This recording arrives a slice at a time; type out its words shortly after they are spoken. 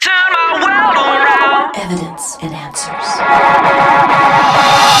Evidence and Answers.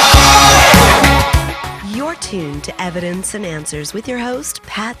 You're tuned to Evidence and Answers with your host,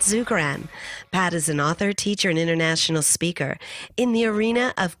 Pat Zukeran. Pat is an author, teacher, and international speaker in the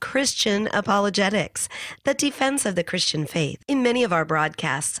arena of Christian apologetics, the defense of the Christian faith. In many of our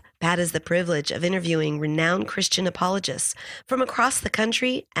broadcasts, Pat has the privilege of interviewing renowned Christian apologists from across the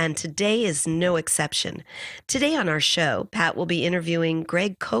country, and today is no exception. Today on our show, Pat will be interviewing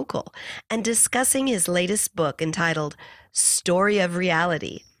Greg Koukl and discussing his latest book entitled Story of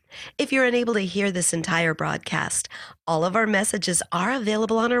Reality. If you're unable to hear this entire broadcast, all of our messages are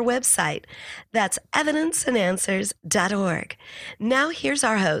available on our website. That's evidenceandanswers.org. Now here's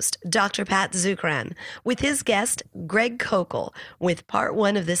our host, Dr. Pat Zukeran, with his guest, Greg Koukl, with part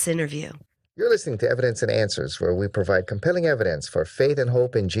one of this interview. You're listening to Evidence and Answers, where we provide compelling evidence for faith and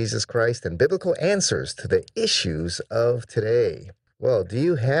hope in Jesus Christ and biblical answers to the issues of today. Well, do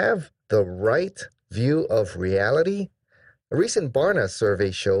you have the right view of reality? A recent Barna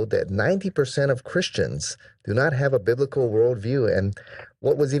survey showed that 90% of Christians do not have a biblical worldview, and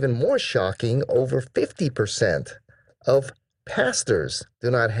what was even more shocking, over 50% of pastors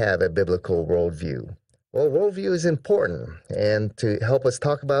do not have a biblical worldview. Well, worldview is important, and to help us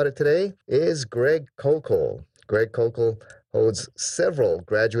talk about it today is Greg Koukl. Greg Koukl holds several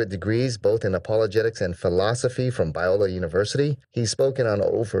graduate degrees, both in apologetics and philosophy from Biola University. He's spoken on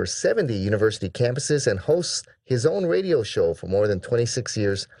over 70 university campuses and hosts his own radio show for more than 26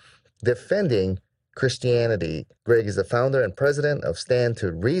 years, defending Christianity. Greg is the founder and president of Stand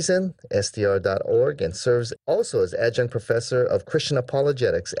to Reason, str.org, and serves also as adjunct professor of Christian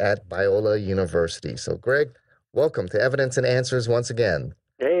apologetics at Biola University. So, Greg, welcome to Evidence and Answers once again.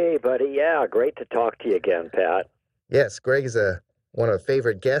 Hey, buddy. Yeah, great to talk to you again, Pat. Yes, Greg is one of our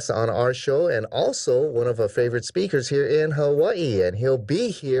favorite guests on our show and also one of our favorite speakers here in Hawaii. And he'll be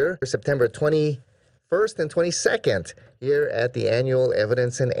here September 21st and 22nd here at the annual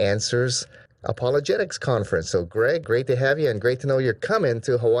Evidence and Answers Apologetics Conference. So, Greg, great to have you and great to know you're coming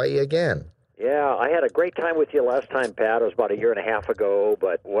to Hawaii again. Yeah, I had a great time with you last time, Pat. It was about a year and a half ago,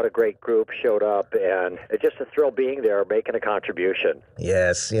 but what a great group showed up, and it's just a thrill being there, making a contribution.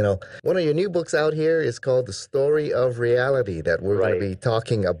 Yes, one of your new books out here is called The Story of Reality that we're going to be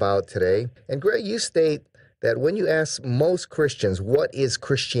talking about today. And Greg, you state that when you ask most Christians, what is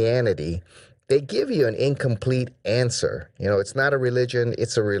Christianity, they give you an incomplete answer. It's not a religion,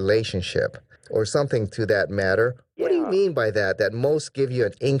 it's a relationship, or something to that matter. What do you mean by that most give you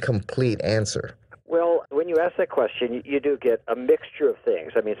an incomplete answer? Well, when you ask that question, you do get a mixture of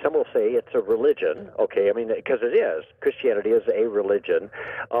things. I mean, some will say it's a religion, okay? I mean, because it is. Christianity is a religion.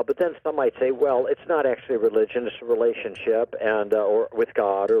 But then some might say, well, it's not actually a religion, it's a relationship and or with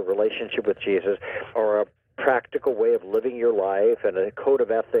God or a relationship with Jesus or a practical way of living your life and a code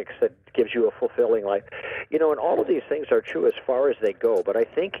of ethics that gives you a fulfilling life. And all of these things are true as far as they go. But I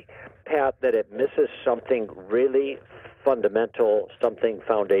think, Pat, that it misses something really fundamental, something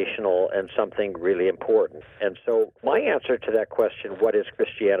foundational, and something really important. And so my answer to that question, what is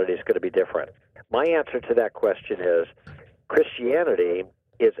Christianity, is going to be different. My answer to that question is Christianity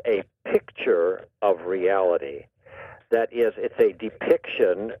is a picture of reality. That is, it's a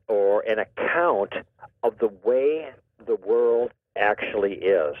depiction or an account of the way the world actually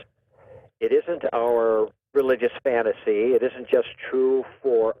is. It isn't our religious fantasy. It isn't just true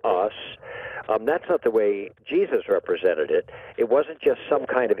for us. That's not the way Jesus represented it. It wasn't just some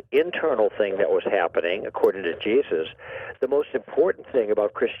kind of internal thing that was happening, according to Jesus. The most important thing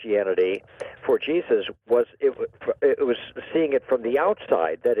about Christianity for Jesus was it was seeing it from the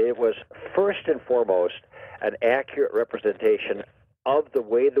outside, that it was first and foremost an accurate representation of the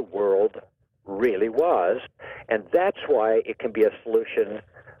way the world really was, and that's why it can be a solution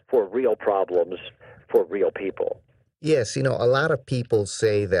for real problems for real people. Yes, a lot of people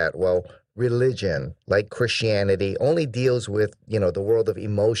say that, well, religion, like Christianity, only deals with, the world of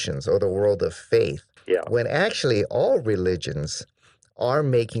emotions or the world of faith. Yeah. When actually all religions are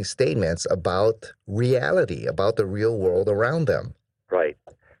making statements about reality, about the real world around them. Right.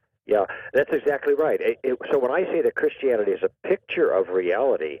 Yeah, that's exactly right. So when I say that Christianity is a picture of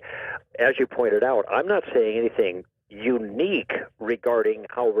reality, as you pointed out, I'm not saying anything unique regarding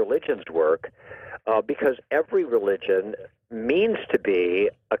how religions work, because every religion means to be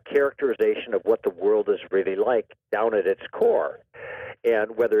a characterization of what the world is really like down at its core.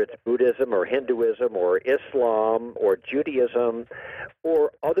 And whether it's Buddhism or Hinduism or Islam or Judaism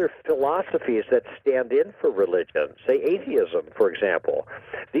or other philosophies that stand in for religion, say atheism, for example,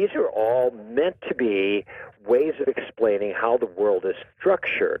 these are all meant to be ways of explaining how the world is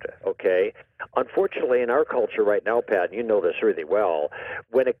structured, okay? Unfortunately, in our culture right now, Pat, and you know this really well,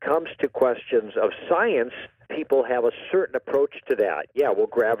 when it comes to questions of science, people have a certain approach to that. Yeah, well,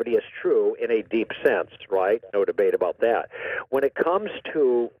 gravity is true in a deep sense, right? No debate about that. When it comes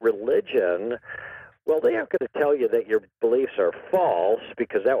to religion, well, they aren't going to tell you that your beliefs are false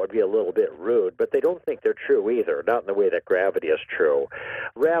because that would be a little bit rude, but they don't think they're true either, not in the way that gravity is true.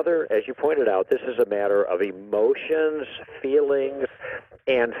 Rather, as you pointed out, this is a matter of emotions, feelings,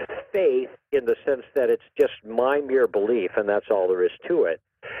 and faith in the sense that it's just my mere belief and that's all there is to it.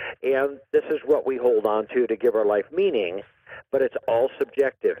 And this is what we hold on to give our life meaning, but it's all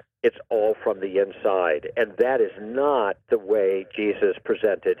subjective. It's all from the inside. And that is not the way Jesus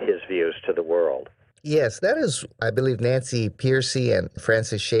presented his views to the world. Yes, that is, I believe, Nancy Pearcey and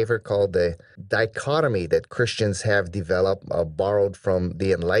Francis Schaeffer called the dichotomy that Christians have developed, borrowed from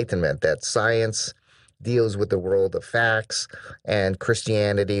the Enlightenment, that science deals with the world of facts and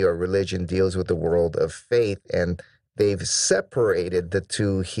Christianity or religion deals with the world of faith. And they've separated the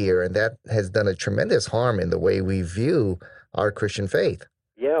two here, and that has done a tremendous harm in the way we view our Christian faith.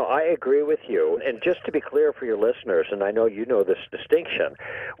 Yeah, I agree with you. And just to be clear for your listeners, and I know you know this distinction,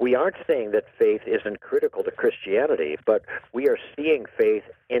 we aren't saying that faith isn't critical to Christianity, but we are seeing faith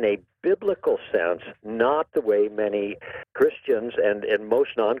in a biblical sense, not the way many Christians and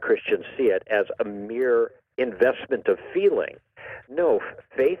most non-Christians see it as a mere investment of feeling. No,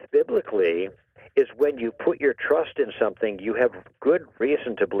 faith biblically is when you put your trust in something you have good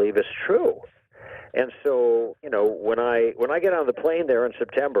reason to believe is true. And so, you know, when I get on the plane there in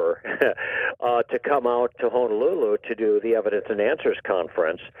September to come out to Honolulu to do the Evidence and Answers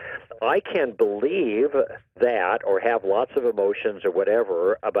conference, I can believe that or have lots of emotions or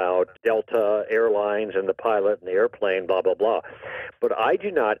whatever about Delta Airlines and the pilot and the airplane, blah, blah, blah. But I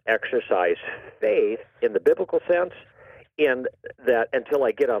do not exercise faith in the biblical sense in that until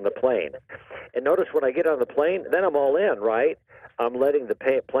I get on the plane. And notice when I get on the plane, then I'm all in, right? I'm letting the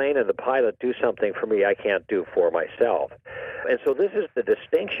plane and the pilot do something for me I can't do for myself. And so this is the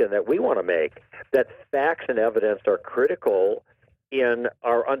distinction that we want to make, that facts and evidence are critical in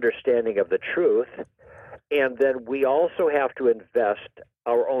our understanding of the truth, and then we also have to invest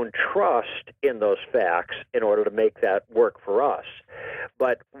our own trust in those facts in order to make that work for us.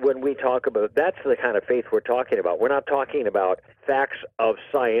 But when we talk about, that's the kind of faith we're talking about. We're not talking about facts of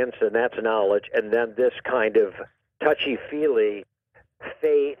science, and that's knowledge, and then this kind of touchy-feely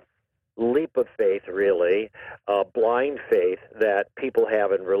faith, leap of faith, really, blind faith that people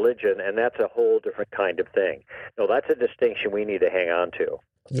have in religion, and that's a whole different kind of thing. No, that's a distinction we need to hang on to.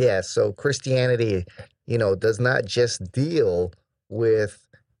 Yeah, so Christianity, does not just deal with,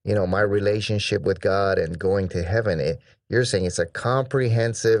 my relationship with God and going to heaven. You're saying it's a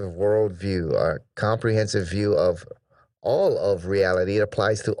comprehensive worldview, a comprehensive view of all of reality. It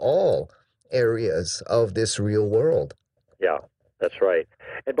applies to all areas of this real world. Yeah, that's right.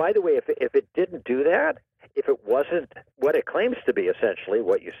 And by the way, if it didn't do that, if it wasn't what it claims to be, essentially,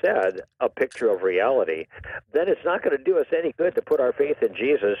 what you said, a picture of reality, then it's not going to do us any good to put our faith in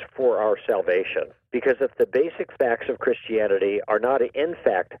Jesus for our salvation. Because if the basic facts of Christianity are not in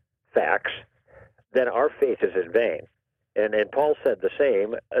fact facts, then our faith is in vain. And Paul said the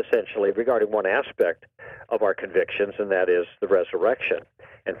same, essentially, regarding one aspect of our convictions, and that is the resurrection.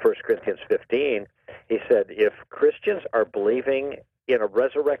 In 1 Corinthians 15, he said, if Christians are believing in a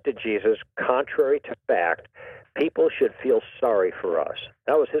resurrected Jesus contrary to fact, people should feel sorry for us.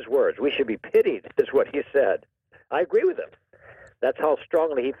 That was his words. We should be pitied, is what he said. I agree with him. That's how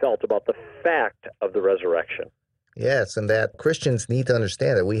strongly he felt about the fact of the resurrection. Yes, and that Christians need to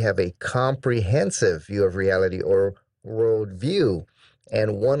understand that we have a comprehensive view of reality or worldview.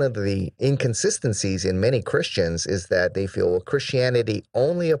 And one of the inconsistencies in many Christians is that they feel, well, Christianity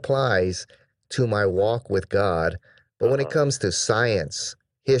only applies to my walk with God. But when it comes to science,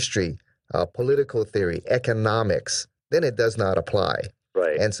 history, political theory, economics, then it does not apply.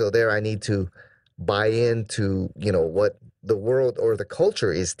 Right. And so there I need to buy into, what the world or the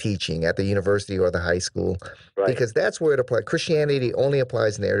culture is teaching at the university or the high school, right, because that's where it applies. Christianity only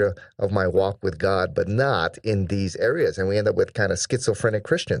applies in the area of my walk with God, but not in these areas. And we end up with kind of schizophrenic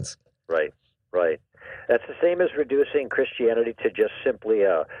Christians. Right, right. That's the same as reducing Christianity to just simply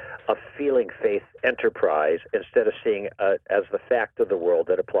a feeling faith enterprise instead of seeing as the fact of the world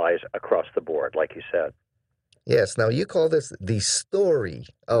that applies across the board, like you said. Yes. Now, you call this the story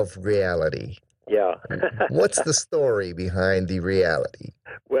of reality. Yeah. What's the story behind the reality?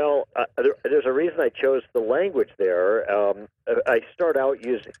 Well, there's a reason I chose the language there. I start out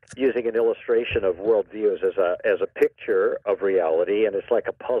using an illustration of worldviews as a picture of reality, and it's like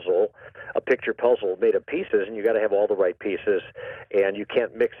a puzzle, a picture puzzle made of pieces, and you got to have all the right pieces, and you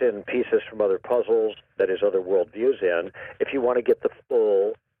can't mix in pieces from other puzzles, that is, other worldviews in, if you want to get the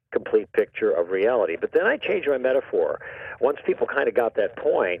full, complete picture of reality. But then I changed my metaphor. Once people kind of got that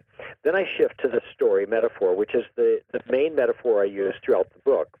point, then I shift to the story metaphor, which is the main metaphor I use throughout the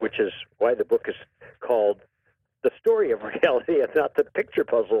book, which is why the book is called The Story of Reality and not The Picture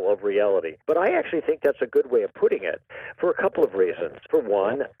Puzzle of Reality. But I actually think that's a good way of putting it for a couple of reasons. For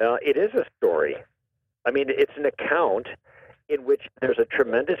one, it is a story. I mean, it's an account in which there's a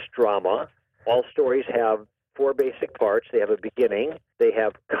tremendous drama. All stories have four basic parts. They have a beginning, they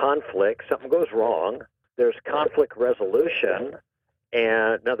have conflict, something goes wrong, there's conflict resolution,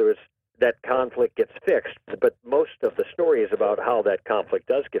 and in other words, that conflict gets fixed, but most of the story is about how that conflict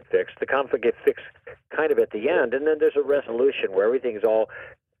does get fixed. The conflict gets fixed kind of at the end, and then there's a resolution where everything's all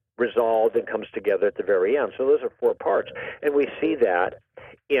resolved and comes together at the very end. So those are four parts, and we see that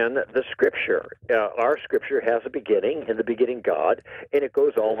in the Scripture. Our Scripture has a beginning, in the beginning God, and it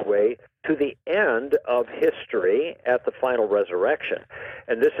goes all the way to the end of history at the final resurrection.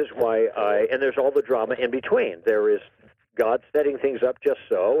 And this is why and there's all the drama in between. There is God setting things up just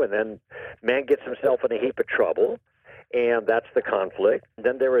so, and then man gets himself in a heap of trouble, and that's the conflict.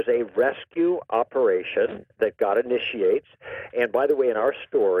 Then there is a rescue operation that God initiates. And by the way, in our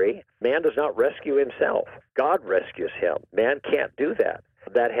story, man does not rescue himself. God rescues him. Man can't do that.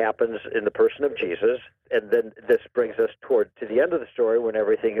 That happens in the person of Jesus, and then this brings us to the end of the story when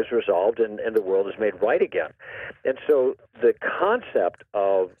everything is resolved and the world is made right again. And so the concept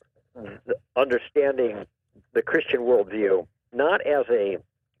of understanding the Christian worldview, not as a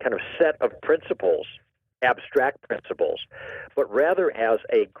kind of set of principles, abstract principles, but rather as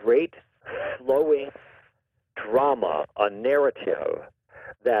a great flowing drama, a narrative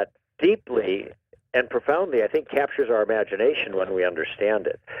that deeply and profoundly, I think, captures our imagination when we understand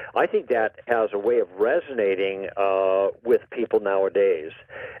it. I think that has a way of resonating with people nowadays,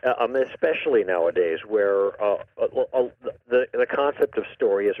 especially nowadays, where the concept of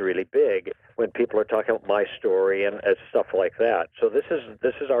story is really big when people are talking about my story and stuff like that. So this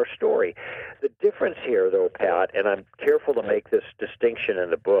is our story. The difference here, though, Pat, and I'm careful to make this distinction in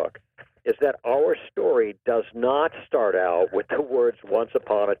the book, is that our story does not start out with the words "once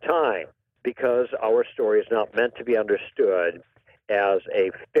upon a time," because our story is not meant to be understood as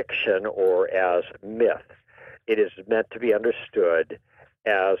a fiction or as myth. It is meant to be understood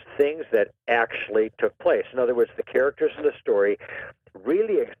as things that actually took place. In other words, the characters in the story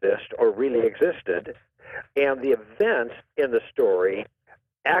really exist or really existed, and the events in the story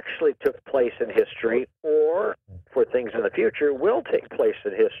actually took place in history or, for things in the future, will take place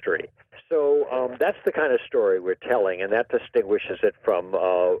in history. So that's the kind of story we're telling, and that distinguishes it from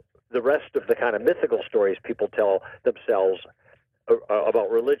the rest of the kind of mythical stories people tell themselves about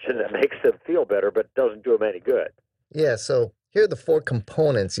religion that makes them feel better but doesn't do them any good. Yeah, so here are the four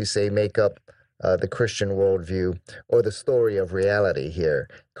components you say make up the Christian worldview or the story of reality here: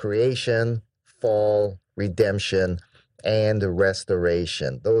 creation, fall, redemption, and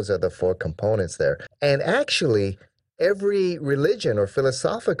restoration. Those are the four components there. And actually, every religion or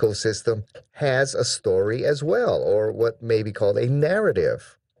philosophical system has a story as well, or what may be called a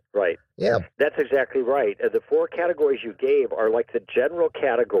narrative. Right. Yeah. That's exactly right. The four categories you gave are like the general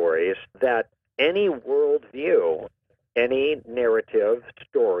categories that any worldview, any narrative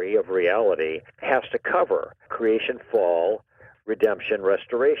story of reality has to cover: creation, fall, redemption,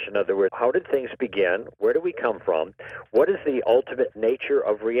 restoration. In other words, how did things begin? Where do we come from? What is the ultimate nature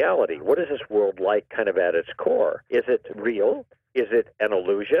of reality? What is this world like kind of at its core? Is it real? Is it an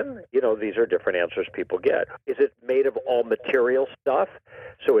illusion? You know, these are different answers people get. Is it made of all material stuff?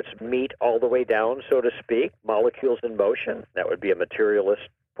 So it's meat all the way down, so to speak, molecules in motion? That would be a materialist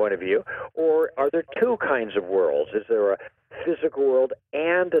point of view. Or are there two kinds of worlds? Is there a physical world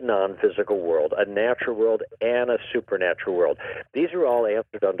and a non-physical world, a natural world and a supernatural world? These are all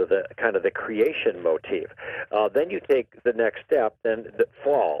answered under the kind of the creation motif. Then you take the next step, then the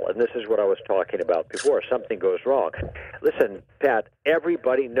fall, and this is what I was talking about before. Something goes wrong. Listen, Pat,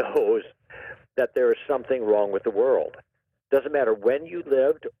 everybody knows that there is something wrong with the world. Doesn't matter when you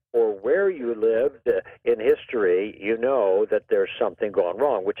lived or where you lived in history, you know that there's something gone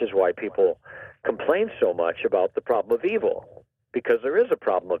wrong, which is why people complain so much about the problem of evil, because there is a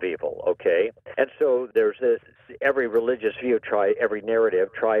problem of evil, okay? And so there's this, every religious view, every narrative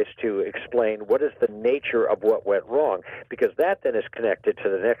tries to explain what is the nature of what went wrong, because that then is connected to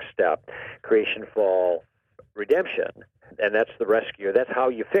the next step, creation, fall, redemption, and that's the rescue. That's how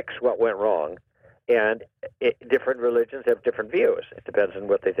you fix what went wrong, and different religions have different views. It depends on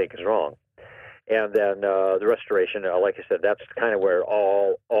what they think is wrong. And then the restoration, like I said, that's kind of where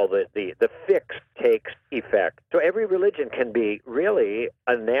all the fix takes effect. So every religion can be really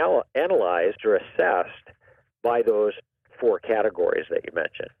analyzed or assessed by those four categories that you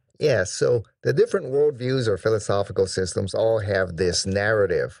mentioned. Yeah, so the different worldviews or philosophical systems all have this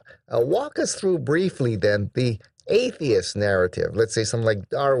narrative. Walk us through briefly then the atheist narrative. Let's say something like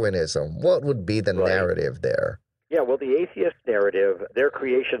Darwinism. What would be the Right. narrative there? Yeah, well, the atheist narrative, their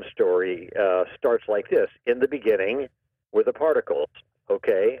creation story starts like this. In the beginning were the particles,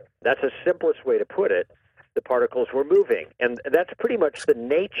 okay? That's the simplest way to put it. The particles were moving, and that's pretty much the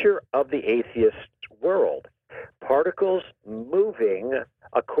nature of the atheist world. Particles moving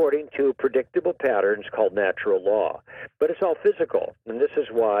according to predictable patterns called natural law. But it's all physical, and this is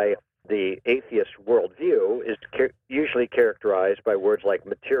why the atheist worldview is usually characterized by words like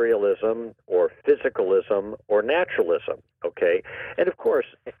materialism or physicalism or naturalism, okay? And of course,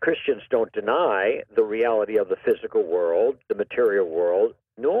 Christians don't deny the reality of the physical world, the material world,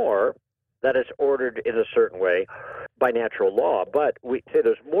 nor that it's ordered in a certain way by natural law. But we say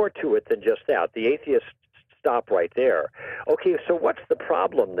there's more to it than just that. The atheists stop right there. Okay, so what's the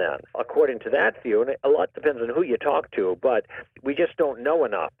problem then? According to that view, and a lot depends on who you talk to, but we just don't know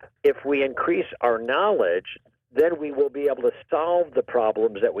enough. If we increase our knowledge, then we will be able to solve the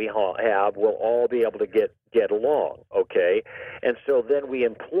problems that we have. We'll all be able to get along, okay? And so then we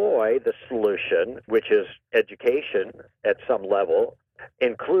employ the solution, which is education at some level,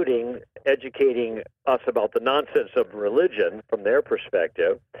 including educating us about the nonsense of religion from their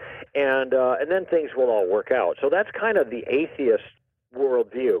perspective, and then things will all work out. So that's kind of the atheist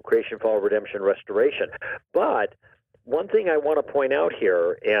worldview: creation, fall, redemption, restoration. But one thing I want to point out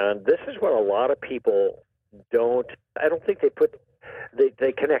here, and this is what a lot of people I don't think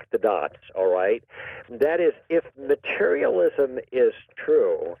they connect the dots, all right? That is, if materialism is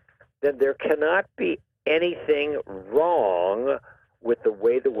true, then there cannot be anything wrong with the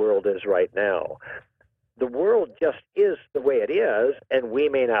way the world is right now. The world just is the way it is, and we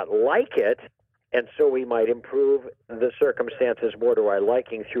may not like it, and so we might improve the circumstances more to our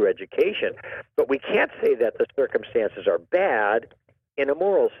liking through education. But we can't say that the circumstances are bad in a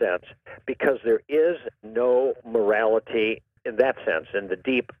moral sense, because there is no morality in that sense, in the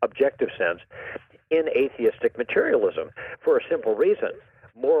deep objective sense, in atheistic materialism, for a simple reason.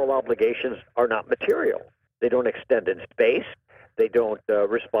 Moral obligations are not material. They don't extend in space. They don't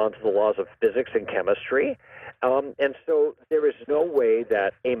respond to the laws of physics and chemistry. And so there is no way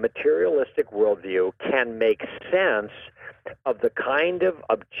that a materialistic worldview can make sense of the kind of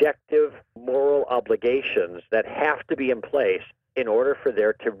objective moral obligations that have to be in place in order for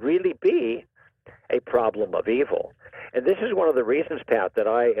there to really be a problem of evil. And this is one of the reasons, Pat, that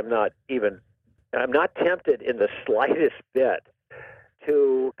I'm not tempted in the slightest bit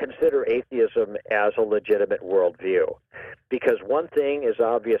to consider atheism as a legitimate worldview. Because one thing is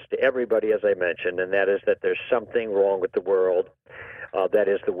obvious to everybody, as I mentioned, and that is that there's something wrong with the world. That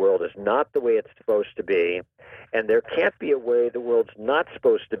is, the world is not the way it's supposed to be, and there can't be a way the world's not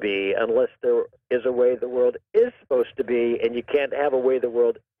supposed to be unless there is a way the world is supposed to be, and you can't have a way the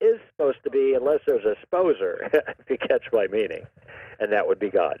world is supposed to be unless there's a sposer, if you catch my meaning, and that would be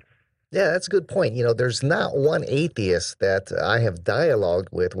God. Yeah, that's a good point. There's not one atheist that I have dialogued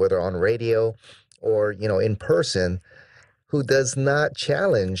with, whether on radio or, in person, who does not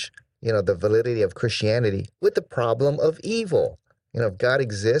challenge, the validity of Christianity with the problem of evil. If God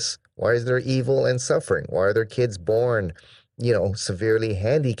exists, why is there evil and suffering? Why are there kids born, severely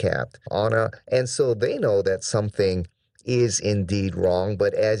handicapped and so they know that something is indeed wrong.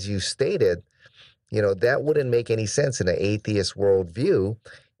 But as you stated, that wouldn't make any sense in an atheist worldview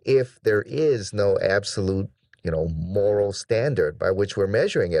if there is no absolute, moral standard by which we're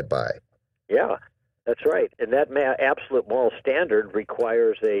measuring it by. Yeah, that's right. And that absolute moral standard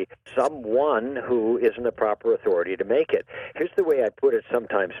requires someone who is in the proper authority to make it. Here's the way I put it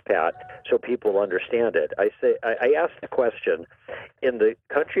sometimes, Pat, so people understand it. I ask the question, in the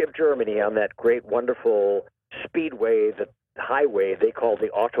country of Germany, on that great, wonderful speedway, the highway they call the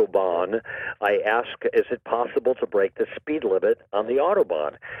Autobahn, I ask, is it possible to break the speed limit on the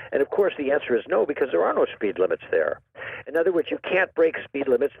Autobahn? And of course the answer is no, because there are no speed limits there. In other words, you can't break speed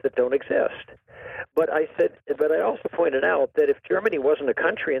limits that don't exist. But I also pointed out that if Germany wasn't a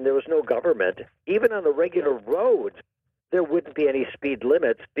country and there was no government, even on the regular roads, there wouldn't be any speed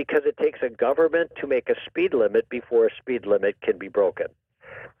limits because it takes a government to make a speed limit before a speed limit can be broken.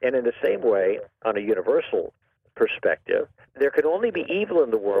 And in the same way, on a universal perspective, there can only be evil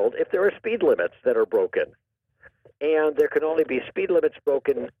in the world if there are speed limits that are broken. And there can only be speed limits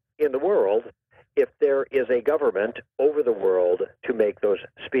broken in the world if there is a government over the world to make those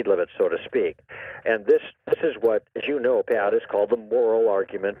speed limits, so to speak. And this is what, as you know, Pat, is called the moral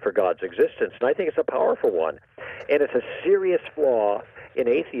argument for God's existence. And I think it's a powerful one. And it's a serious flaw in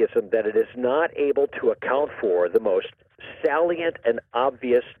atheism that it is not able to account for the most salient and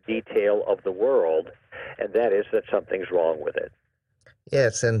obvious detail of the world, and that is that something's wrong with it.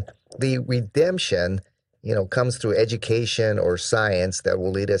 Yes, and the redemption, comes through education or science that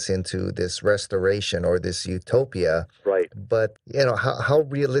will lead us into this restoration or this utopia. Right. But, how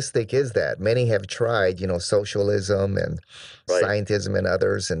realistic is that? Many have tried, socialism and Right. scientism and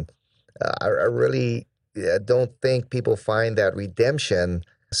others, and I really don't think people find that redemption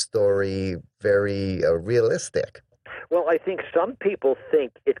story very realistic. Well, I think some people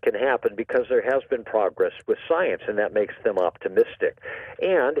think it can happen because there has been progress with science, and that makes them optimistic.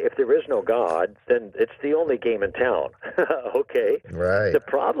 And if there is no God, then it's the only game in town. Okay? Right. The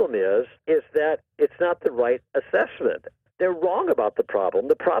problem is that it's not the right assessment. They're wrong about the problem.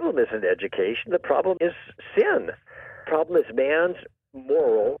 The problem isn't education. The problem is sin. The problem is man's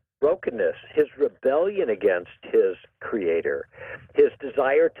moral brokenness, his rebellion against his creator, his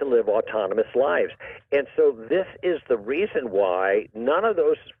desire to live autonomous lives. And so this is the reason why none of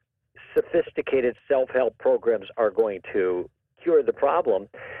those sophisticated self-help programs are going to cure the problem,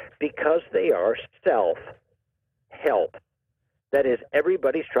 because they are self-help. That is,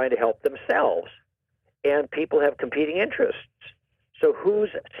 everybody's trying to help themselves, and people have competing interests. So whose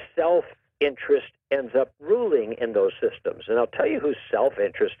self-interest ends up ruling in those systems? And I'll tell you whose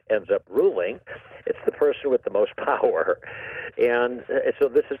self-interest ends up ruling. It's the person with the most power. And so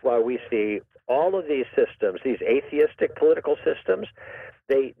this is why we see all of these systems, these atheistic political systems,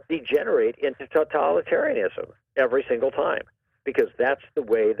 they degenerate into totalitarianism every single time, because that's the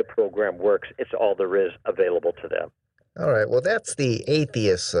way the program works. It's all there is available to them. All right. Well, that's the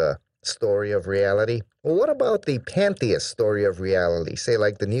atheist story of reality. Well, what about the pantheist story of reality, say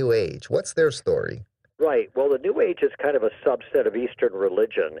like the New Age? What's their story? Right. Well, the New Age is kind of a subset of Eastern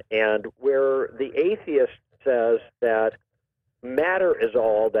religion, and where the atheist says that matter is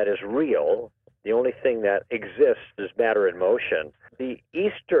all that is real, the only thing that exists is matter in motion. The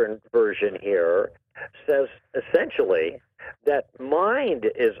Eastern version here says essentially that mind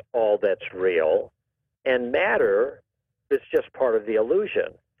is all that's real, and matter is just part of the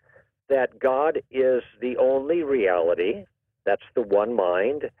illusion. That God is the only reality, that's the one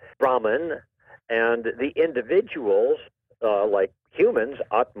mind, Brahman, and the individuals, like humans,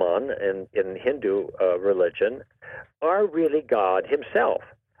 Atman in Hindu religion, are really God himself.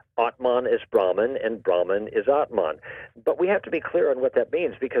 Atman is Brahman, and Brahman is Atman. But we have to be clear on what that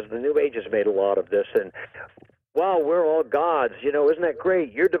means, because the New Age has made a lot of this, and wow, we're all gods, isn't that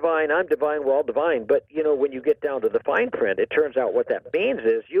great? You're divine, I'm divine, we're all divine. But, when you get down to the fine print, it turns out what that means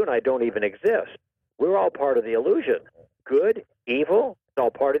is you and I don't even exist. We're all part of the illusion. Good, evil, it's all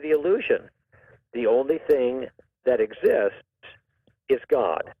part of the illusion. The only thing that exists is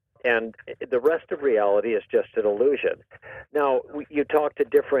God. And the rest of reality is just an illusion. Now, you talk to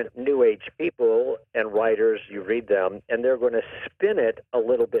different New Age people and writers, you read them, and they're going to spin it a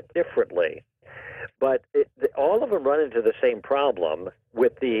little bit differently. But all of them run into the same problem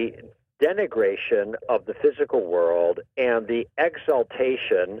with the denigration of the physical world and the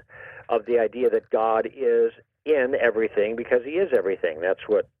exaltation of the idea that God is in everything because he is everything. That's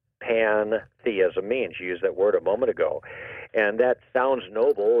what pantheism means. You used that word a moment ago. And that sounds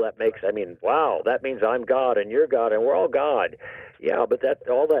noble. That makes, wow, that means I'm God and you're God and we're all God. Yeah, but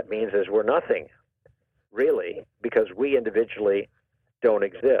all that means is we're nothing, really, because we individually don't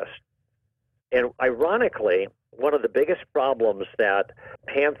exist. And ironically, one of the biggest problems that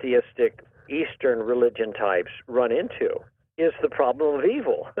pantheistic Eastern religion types run into is the problem of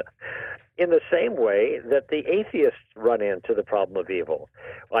evil, in the same way that the atheists run into the problem of evil.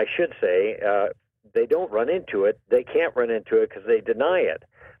 I should say they don't run into it. They can't run into it because they deny it.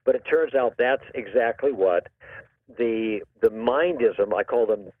 But it turns out that's exactly what the mindism, I call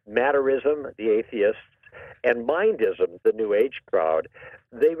them matterism, the atheists, and mindism, the New Age crowd,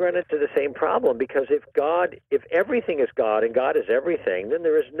 they run into the same problem, because if everything is God and God is everything, then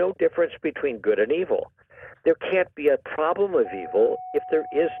there is no difference between good and evil. There can't be a problem of evil if there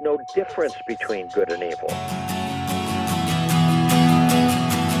is no difference between good and evil.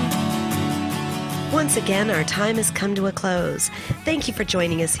 Once again, our time has come to a close. Thank you for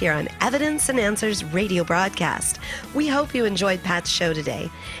joining us here on Evidence and Answers radio broadcast. We hope you enjoyed Pat's show today.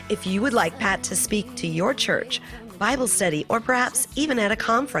 If you would like Pat to speak to your church, Bible study, or perhaps even at a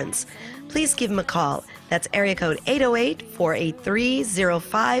conference, please give him a call. That's area code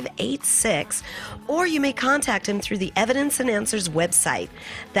 808-483-0586. Or you may contact him through the Evidence and Answers website.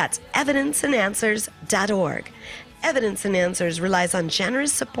 That's evidenceandanswers.org. Evidence and Answers relies on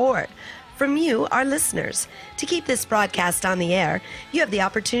generous support from you, our listeners. To keep this broadcast on the air, you have the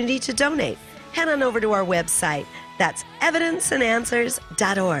opportunity to donate. Head on over to our website. That's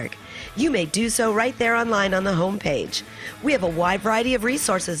evidenceandanswers.org. You may do so right there online on the homepage. We have a wide variety of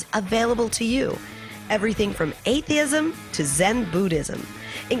resources available to you. Everything from atheism to Zen Buddhism,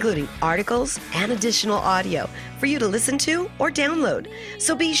 including articles and additional audio for you to listen to or download.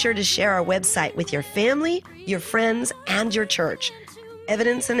 So be sure to share our website with your family, your friends, and your church.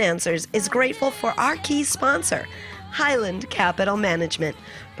 Evidence and Answers is grateful for our key sponsor, Highland Capital Management,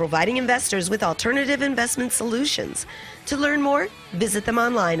 providing investors with alternative investment solutions. To learn more, visit them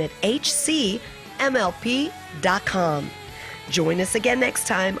online at hcmlp.com. Join us again next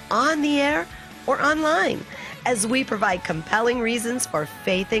time on the air or online as we provide compelling reasons for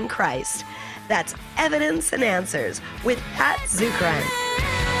faith in Christ. That's Evidence and Answers with Pat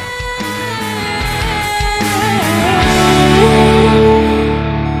Zukeran.